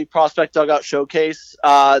only Prospect Dugout showcase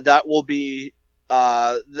that will be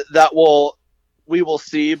we will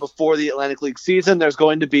see before the Atlantic League season. There's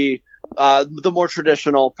going to be the more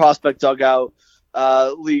traditional Prospect Dugout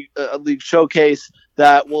league showcase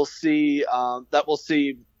that we'll see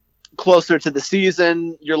closer to the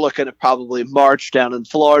season. You're looking at probably March down in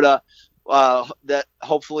Florida. That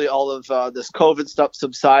hopefully all of this COVID stuff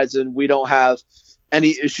subsides and we don't have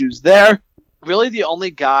any issues there. Really, the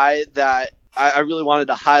only guy that I really wanted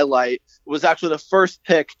to highlight was actually the first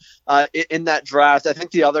pick in that draft. I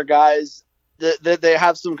think the other guys, they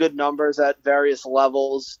have some good numbers at various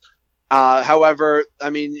levels. However, I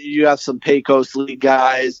mean, you have some Pecos League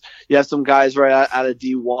guys. You have some guys right out of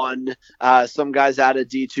D1, some guys out of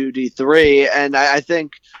D2, D3. And I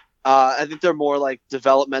think they're more like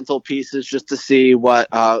developmental pieces just to see what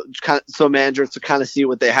so managers to kind of see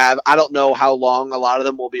what they have. I don't know how long a lot of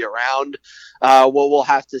them will be around. We'll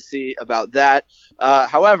have to see about that.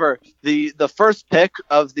 However, the first pick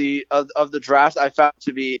of the draft I found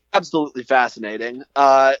to be absolutely fascinating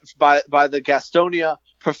by the Gastonia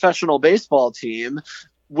professional baseball team.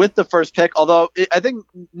 With the first pick, although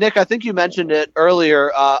Nick, I think you mentioned it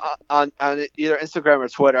earlier on either Instagram or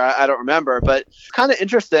Twitter. I don't remember, but kind of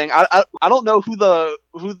interesting. I don't know who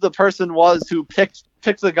the person was who picked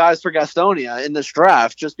the guys for Gastonia in this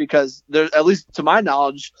draft, just because there, at least to my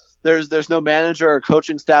knowledge, there's no manager or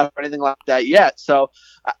coaching staff or anything like that yet. So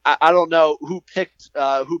I don't know who picked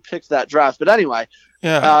that draft. But anyway,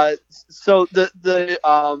 yeah. So the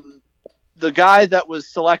guy that was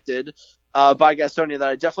selected by Gastonia that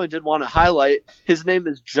I definitely did want to highlight, his name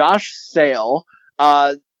is Josh Sale.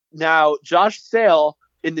 Now, Josh Sale,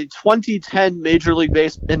 in the 2010 in the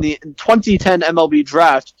 2010 MLB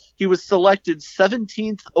draft, he was selected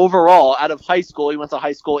 17th overall out of high school. He went to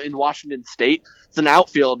high school in Washington State. It's an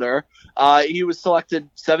outfielder. He was selected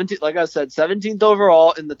 17th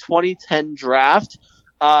overall in the 2010 draft.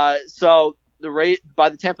 So by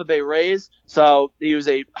the Tampa Bay Rays. So he was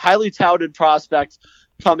a highly touted prospect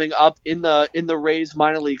coming up in the Rays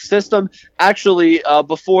minor league system. Actually,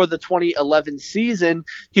 before the 2011 season,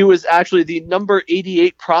 he was actually the number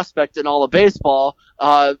 88 prospect in all of baseball,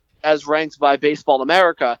 as ranked by Baseball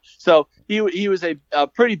America. So he was a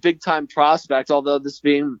pretty big time prospect, although this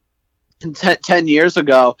being 10 years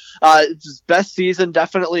ago. His best season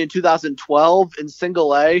definitely in 2012 in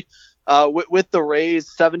Single A. With the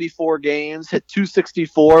Rays, 74 games, hit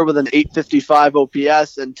 264 with an 855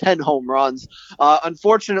 OPS and 10 home runs.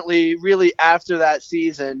 Unfortunately, really after that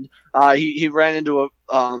season, he ran into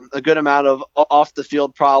a good amount of off the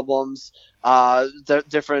field problems,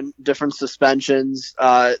 different suspensions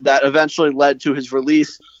that eventually led to his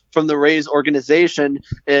release from the Rays organization.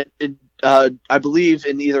 I believe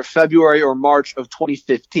in either February or March of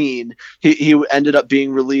 2015, he ended up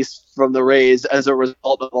being released from the Rays as a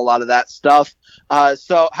result of a lot of that stuff.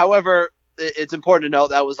 However, it's important to note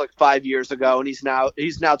that was like 5 years ago, and he's now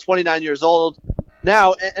 29 years old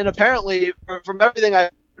now, and apparently from everything I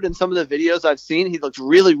heard in some of the videos I've seen, he looks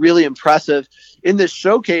really, really impressive in this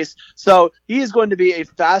showcase. So he is going to be a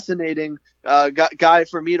fascinating guy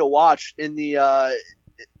for me to watch in the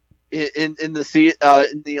in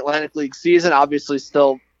the Atlantic League season. Obviously,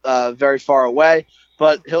 still very far away,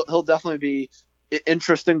 but he'll definitely be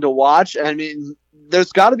interesting to watch. I mean,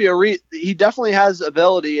 there's got to be he definitely has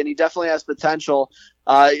ability and he definitely has potential.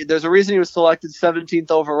 There's a reason he was selected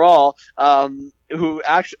 17th overall.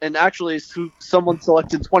 Actually, someone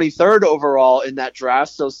selected 23rd overall in that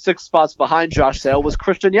draft, so 6 spots behind Josh Sale was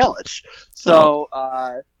Christian Yelich. So.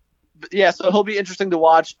 So he'll be interesting to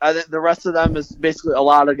watch. I think the rest of them is basically a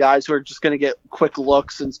lot of guys who are just going to get quick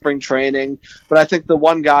looks in spring training. But I think the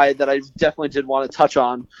one guy that I definitely did want to touch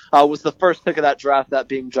on was the first pick of that draft, that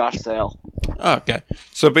being Josh Sale. Okay.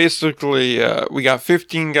 So basically, we got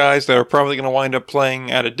 15 guys that are probably going to wind up playing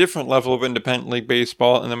at a different level of independent league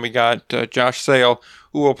baseball. And then we got Josh Sale,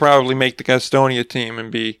 who will probably make the Gastonia team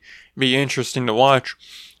and be interesting to watch.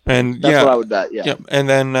 And That's what I would bet, yeah. And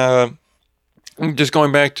then... just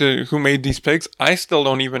going back to who made these picks, I still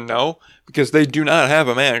don't even know because they do not have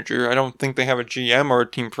a manager. I don't think they have a GM or a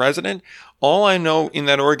team president. All I know in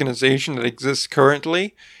that organization that exists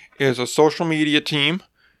currently is a social media team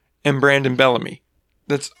and Brandon Bellamy.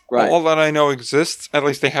 That's all that I know exists. At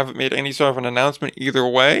least they haven't made any sort of an announcement either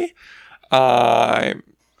way. I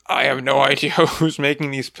have no idea who's making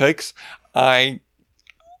these picks. I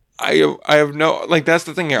have no, that's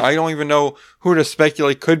the thing here. I don't even know who to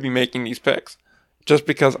speculate could be making these picks. Just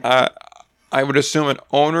because I would assume an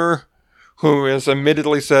owner who has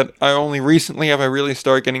admittedly said, I only recently have I really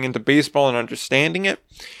started getting into baseball and understanding it,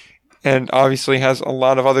 and obviously has a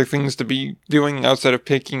lot of other things to be doing outside of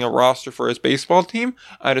picking a roster for his baseball team.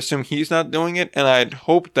 I'd assume he's not doing it, and I'd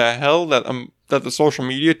hope to hell that the social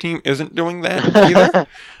media team isn't doing that either.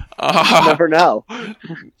 You never know.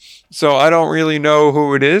 So I don't really know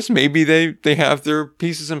who it is. Maybe they have their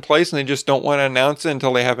pieces in place and they just don't want to announce it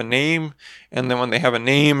until they have a name. And then when they have a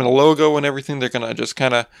name and a logo and everything, they're going to just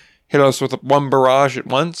kind of hit us with one barrage at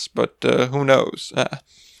once. But who knows?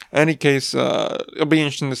 Any case, it'll be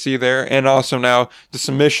interesting to see there. And also now the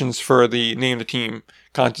submissions for the Name the Team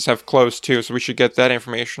contest have closed too. So we should get that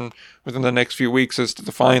information within the next few weeks as to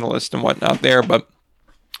the finalists and whatnot there. But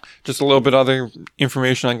just a little bit other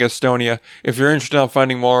information on Gastonia. If you're interested in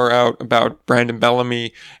finding more out about Brandon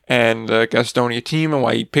Bellamy and the Gastonia team and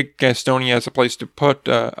why he picked Gastonia as a place to put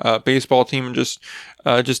a baseball team and just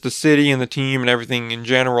the city and the team and everything in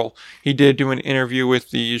general, he did do an interview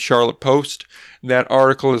with the Charlotte Post. That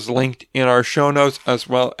article is linked in our show notes, as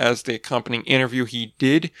well as the accompanying interview he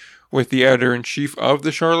did with the editor-in-chief of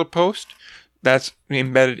the Charlotte Post. That's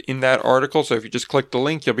embedded in that article, so if you just click the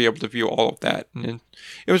link, you'll be able to view all of that. And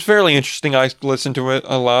it was fairly interesting. I listened to it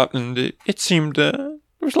a lot, and it seemed there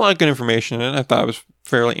was a lot of good information in it. I thought it was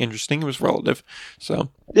fairly interesting. It was relative,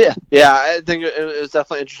 so yeah, I think it was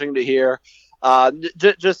definitely interesting to hear.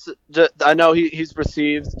 Just I know he's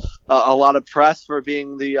received a lot of press for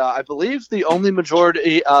being I believe the only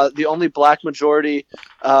black majority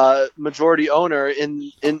owner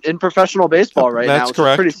in professional baseball right now. That's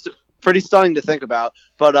correct. Pretty stunning to think about,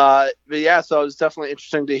 but yeah, so it was definitely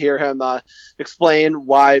interesting to hear him explain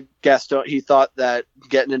why he thought that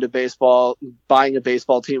getting into baseball, buying a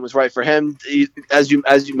baseball team was right for him. He, as you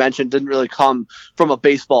mentioned, didn't really come from a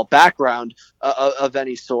baseball background of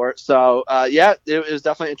any sort. So yeah, it was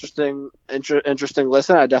definitely interesting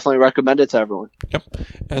listen. I definitely recommend it to everyone. Yep.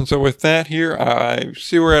 And so with that here, I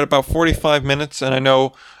see we're at about 45 minutes, and I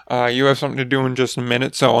know you have something to do in just a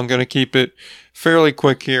minute, so I'm going to keep it fairly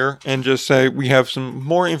quick here and just say we have some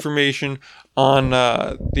more information on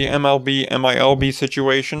the MLB, MILB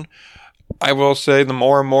situation. I will say the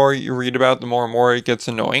more and more you read about, the more and more it gets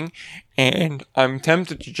annoying. And I'm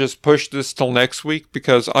tempted to just push this till next week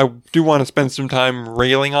because I do want to spend some time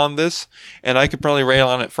railing on this. And I could probably rail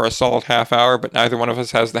on it for a solid half hour, but neither one of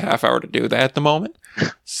us has the half hour to do that at the moment.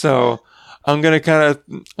 So I'm going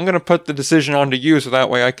to put the decision onto you so that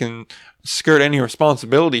way I can skirt any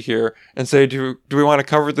responsibility here and say, do we want to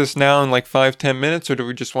cover this now in like 5-10 minutes, or do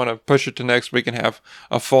we just want to push it to next week and have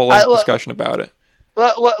a full-length discussion about it?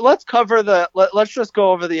 Let's cover let's just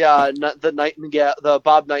go over the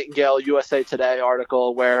Bob Nightingale USA Today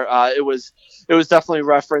article where it was definitely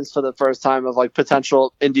referenced for the first time of like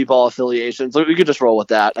potential indie ball affiliations. We could just roll with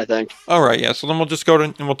that, I think. All right, yeah. So then we'll just go to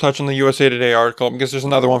and we'll touch on the USA Today article because there's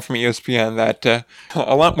another one from ESPN that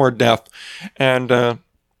a lot more depth and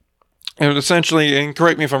essentially, and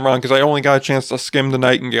correct me if I'm wrong because I only got a chance to skim the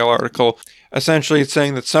Nightingale article. Essentially, it's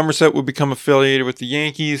saying that Somerset would become affiliated with the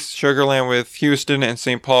Yankees, Sugarland with Houston, and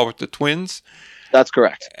St. Paul with the Twins. That's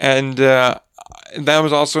correct. And that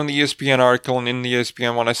was also in the ESPN article, and in the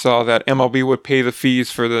ESPN one I saw that MLB would pay the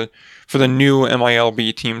fees for the new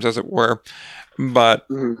MILB teams, as it were. But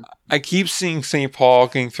Mhm. I keep seeing St. Paul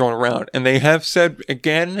getting thrown around, and they have said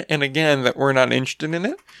again and again that we're not interested in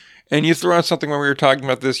it. And you throw out something when we were talking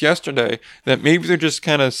about this yesterday, that maybe they're just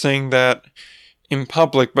kind of saying that in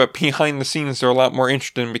public, but behind the scenes they're a lot more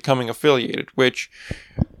interested in becoming affiliated, which,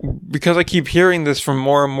 because I keep hearing this from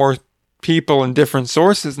more and more people in different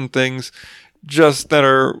sources and things, just that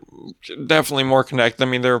are definitely more connected. I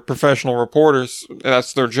mean, they're professional reporters,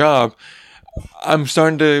 that's their job. I'm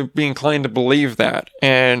starting to be inclined to believe that.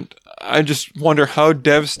 And I just wonder how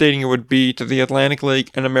devastating it would be to the Atlantic League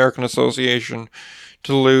and American Association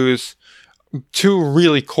to lose two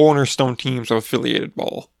really cornerstone teams of affiliated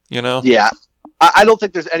ball, you know? Yeah, I don't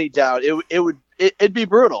think there's any doubt. It'd be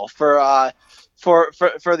brutal for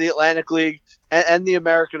the Atlantic League and the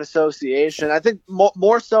American Association. I think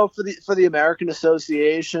more so for the American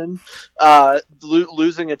Association,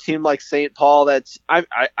 losing a team like St. Paul.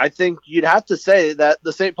 I think you'd have to say that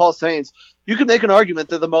the St. Paul Saints. You could make an argument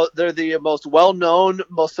they're the most well-known,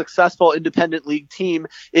 most successful independent league team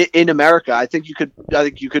in America. I think you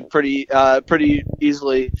could pretty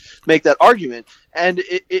easily make that argument. And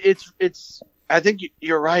it's I think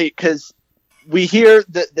you're right, because we hear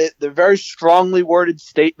the very strongly worded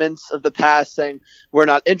statements of the past saying we're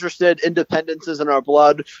not interested, independence is in our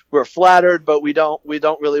blood, we're flattered, but we don't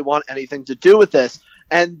really want anything to do with this.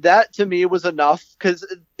 And that to me was enough, because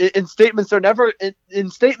in statements in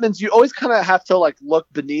statements you always kind of have to like look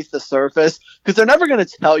beneath the surface, because they're never going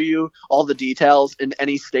to tell you all the details in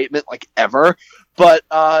any statement, like, ever. But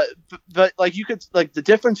like, you could, like, the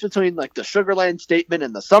difference between like the Sugarland statement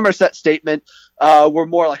and the Somerset statement were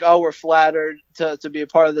more like, oh, we're flattered to be a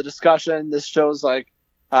part of the discussion. This shows like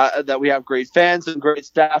that we have great fans and great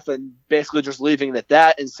staff, and basically just leaving it at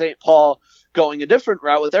that. And St. Paul going a different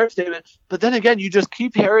route with their statement. But then again, you just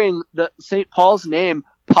keep hearing the St. Paul's name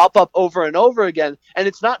pop up over and over again. And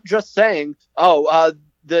it's not just saying,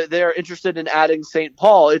 they're interested in adding St.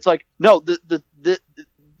 Paul. It's like, no, the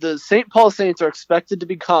St. Paul Saints are expected to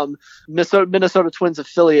become Minnesota Twins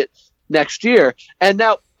affiliate next year. And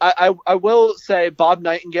now I will say Bob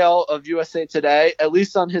Nightingale of USA Today, at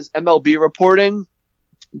least on his MLB reporting,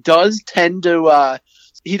 does tend to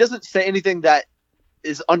he doesn't say anything that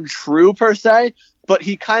is untrue per se, but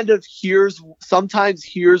he kind of sometimes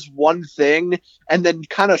hears one thing and then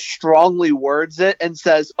kind of strongly words it and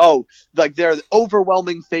says, oh, like, they're the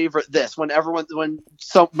overwhelming favorite this, when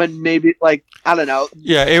maybe, like, I don't know.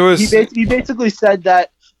 Yeah, it was. He basically said that.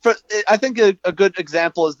 I think a good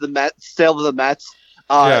example is the Mets, sale of the Mets.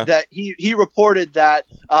 That he reported that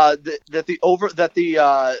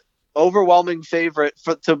the overwhelming favorite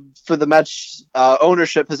for the Mets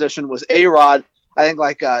ownership position was A-Rod. I think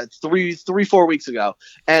like 3-4 weeks ago,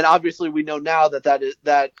 and obviously we know now that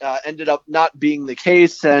ended up not being the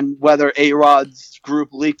case, and whether A-Rod's group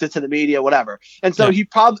leaked it to the media, whatever. And so he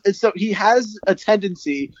has a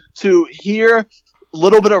tendency to hear a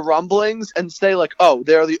little bit of rumblings and say like, oh,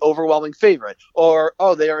 they're the overwhelming favorite, or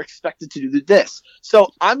oh, they are expected to do this. So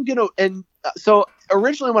so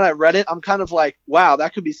originally when I read it, I'm kind of like, wow,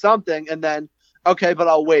 that could be something, and then okay, but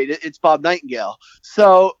I'll wait. It's Bob Nightingale.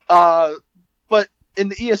 So. But in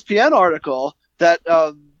the ESPN article that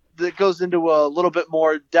goes into a lot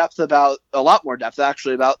more depth about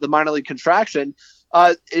the minor league contraction,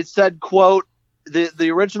 it said, quote, the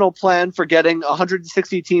original plan for getting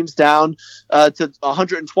 160 teams down to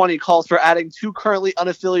 120 calls for adding two currently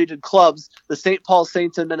unaffiliated clubs, the St. Paul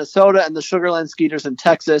Saints in Minnesota and the Sugarland Skeeters in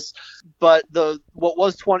Texas. But what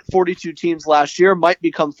was 42 teams last year might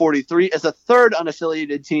become 43, as a third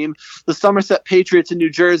unaffiliated team, the Somerset Patriots in New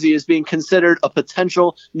Jersey, is being considered a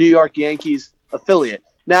potential New York Yankees affiliate.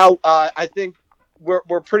 Now, I think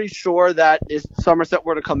we're pretty sure that if Somerset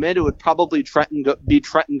were to come in, it would probably be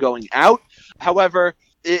Trenton going out. However,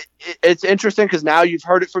 it's interesting because now you've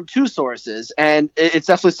heard it from two sources, and it's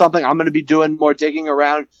definitely something I'm going to be doing more digging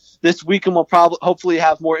around this week, and we'll hopefully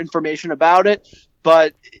have more information about it.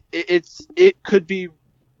 But it could be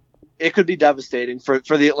devastating for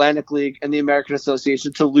the Atlantic League and the American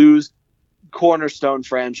Association to lose cornerstone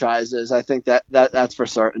franchises. I think that's for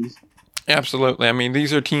certain. Absolutely. I mean,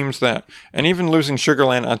 these are teams that, and even losing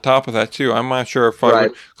Sugarland on top of that too, I'm not sure if I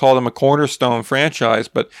would call them a cornerstone franchise,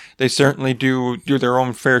 but they certainly do their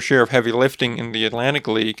own fair share of heavy lifting in the Atlantic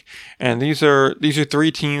League. And these are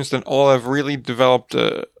three teams that all have really developed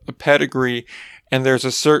a pedigree, and there's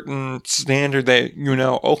a certain standard that,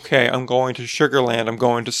 okay, I'm going to Sugarland, I'm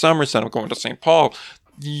going to Somerset, I'm going to St. Paul.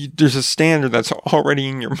 There's a standard that's already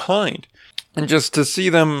in your mind. And just to see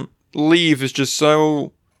them leave is just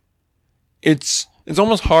so... It's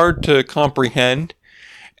almost hard to comprehend,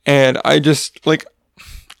 and I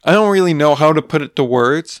don't really know how to put it to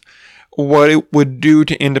words, what it would do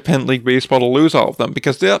to independent league baseball to lose all of them,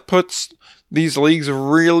 because that puts these leagues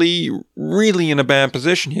really, really in a bad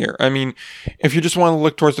position here. I mean, if you just want to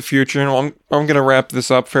look towards the future, and I'm going to wrap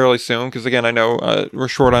this up fairly soon, because again, I know we're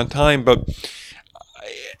short on time, but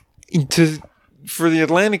for the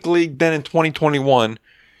Atlantic League then in 2021,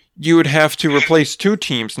 you would have to replace 2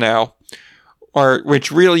 teams now,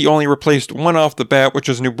 which really only replaced one off the bat, which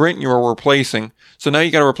was New Britain you were replacing. So now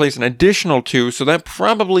you got to replace an additional 2, so that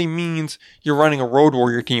probably means you're running a Road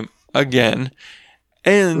Warrior team again.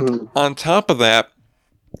 And on top of that,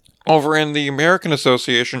 over in the American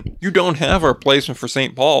Association, you don't have a replacement for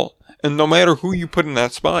St. Paul. And no matter who you put in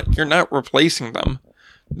that spot, you're not replacing them.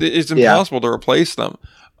 It's impossible to replace them.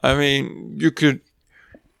 I mean,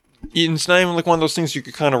 it's not even like one of those things you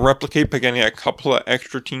could kind of replicate by getting a couple of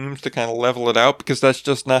extra teams to kind of level it out, because that's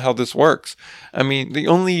just not how this works. I mean,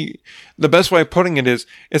 the best way of putting it is,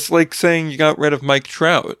 it's like saying you got rid of Mike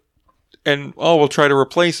Trout. And, we'll try to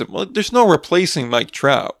replace him. Well, there's no replacing Mike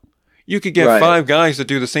Trout. You could get 5 guys that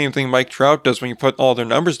do the same thing Mike Trout does when you put all their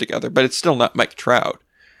numbers together, but it's still not Mike Trout.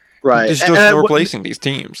 Right. There's just no replacing these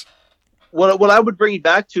teams. What I would bring you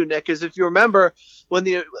back to, Nick, is if you remember when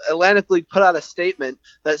the Atlantic League put out a statement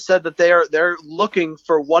that said that they're looking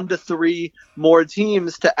for 1 to 3 more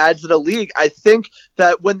teams to add to the league. I think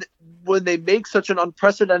that when they make such an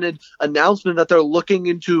unprecedented announcement that they're looking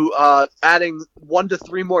into adding 1 to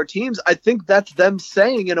 3 more teams, I think that's them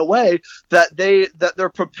saying in a way that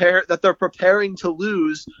they're preparing to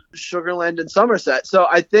lose Sugarland and Somerset. So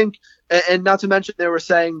I think, and not to mention, they were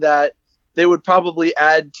saying that they would probably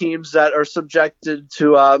add teams that are subjected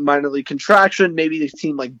to minor league contraction, maybe a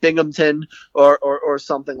team like Binghamton or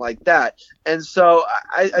something like that. And so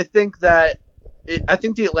I think that I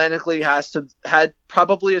think the Atlantic League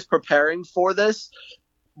probably is preparing for this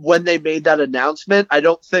when they made that announcement. I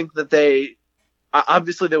don't think that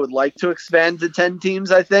obviously they would like to expand to 10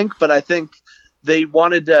 teams, I think, but I think they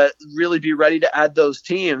wanted to really be ready to add those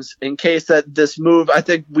teams in case that this move. I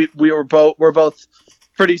think we're both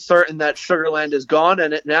pretty certain that Sugarland is gone,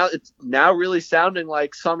 and it's now really sounding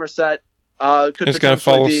like Somerset could it's going to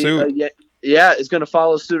follow suit. Is going to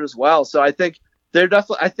follow suit as well. So I think they're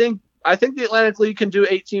definitely. I think the Atlantic League can do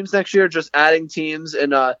 8 teams next year, just adding teams in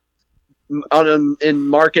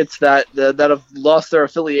markets that have lost their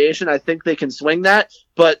affiliation. I think they can swing that.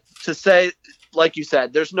 But to say, like you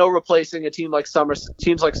said, there's no replacing a team like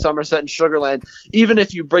teams like Somerset and Sugarland. Even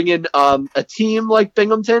if you bring in a team like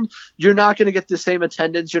Binghamton, you're not going to get the same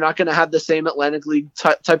attendance. You're not going to have the same Atlantic League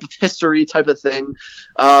type of history type of thing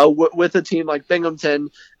with a team like Binghamton.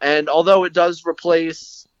 And although it does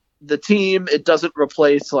replace the team, it doesn't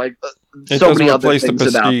replace so many other things the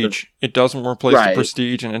prestige. About it doesn't replace the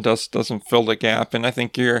prestige, and it doesn't fill the gap. And I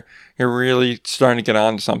think you're really starting to get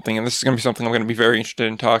on to something. And this is going to be something I'm going to be very interested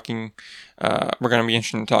in talking. We're going to be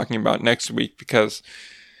interested in talking about next week, because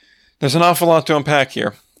there's an awful lot to unpack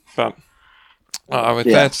here. But with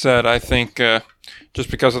that said, I think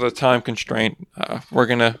just because of the time constraint, we're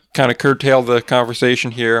going to kind of curtail the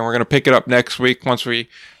conversation here, and we're going to pick it up next week once we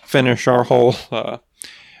finish our whole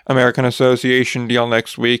American Association deal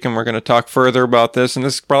next week, and we're going to talk further about this. And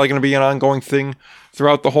this is probably going to be an ongoing thing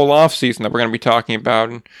throughout the whole off season that we're going to be talking about.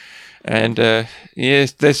 And the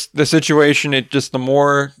situation,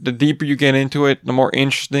 the deeper you get into it, the more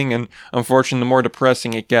interesting, and unfortunately, the more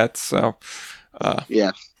depressing it gets. So,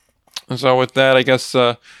 So with that, I guess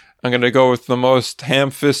I'm going to go with the most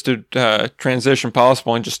ham-fisted transition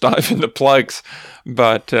possible and just dive into plugs.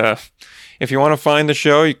 But if you want to find the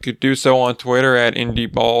show, you could do so on Twitter at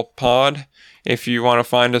IndieBallPod. If you want to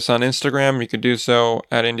find us on Instagram, you could do so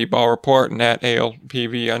at IndieBallReport and at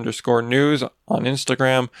ALPV_news on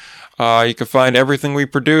Instagram. You can find everything we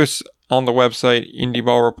produce on the website,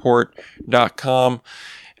 IndieBallReport.com.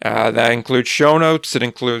 That includes show notes. It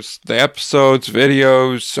includes the episodes,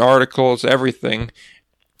 videos, articles, everything.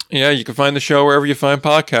 Yeah, you can find the show wherever you find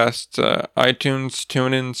podcasts. iTunes,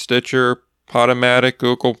 TuneIn, Stitcher, Podomatic,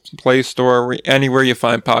 Google Play Store, anywhere you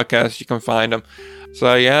find podcasts, you can find them.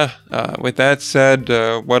 So with that said,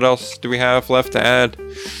 what else do we have left to add?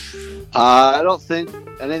 I don't think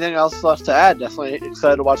anything else left to add. Definitely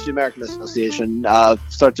excited to watch the American Association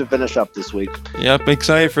start to finish up this week. Yep,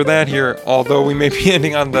 excited for that here. Although we may be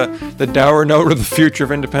ending on the dour note of the future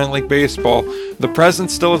of independent league baseball, the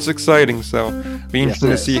present still is exciting. So be interesting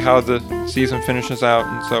to see how the season finishes out.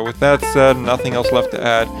 And so with that said, nothing else left to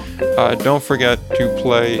add. Don't forget to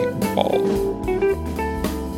play ball.